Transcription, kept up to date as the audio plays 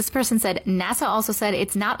This person said, NASA also said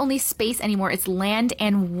it's not only space anymore, it's land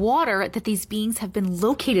and water that these beings have been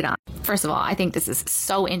located on. First of all, I think this is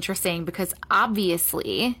so interesting because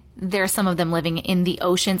obviously there's some of them living in the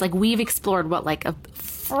oceans. Like we've explored like a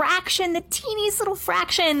fraction, the teeniest little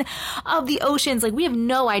fraction of the oceans. Like we have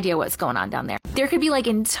no idea what's going on down there. There could be like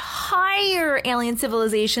entire alien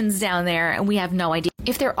civilizations down there and we have no idea.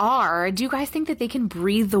 If there are, do you guys think that they can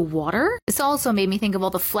breathe the water? This also made me think of all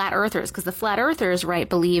the flat earthers, because the flat earthers, right,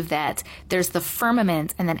 believe that there's the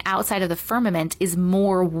firmament and then outside of the firmament is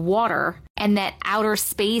more water and that outer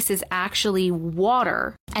space is actually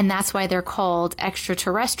water. And that's why they're called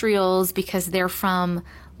extraterrestrials, because they're from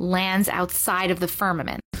lands outside of the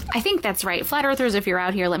firmament. I think that's right. Flat earthers, if you're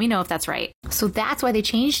out here, let me know if that's right. So that's why they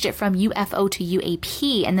changed it from UFO to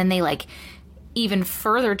UAP. And then they even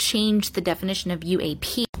further changed the definition of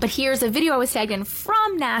UAP. But here's a video I was tagged in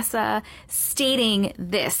from NASA stating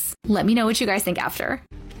this. Let me know what you guys think after.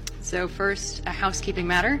 So first, a housekeeping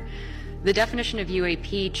matter. The definition of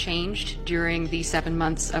UAP changed during the 7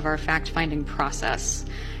 months of our fact-finding process.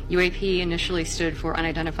 UAP initially stood for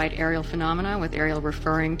Unidentified Aerial Phenomena, with aerial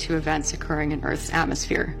referring to events occurring in Earth's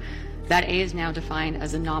atmosphere. That A is now defined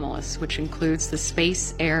as anomalous, which includes the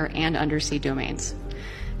space, air, and undersea domains.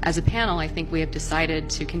 As a panel, I think we have decided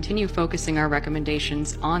to continue focusing our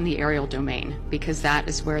recommendations on the aerial domain, because that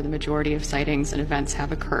is where the majority of sightings and events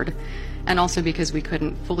have occurred, and also because we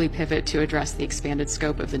couldn't fully pivot to address the expanded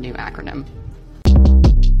scope of the new acronym.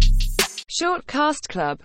 Short Cast Club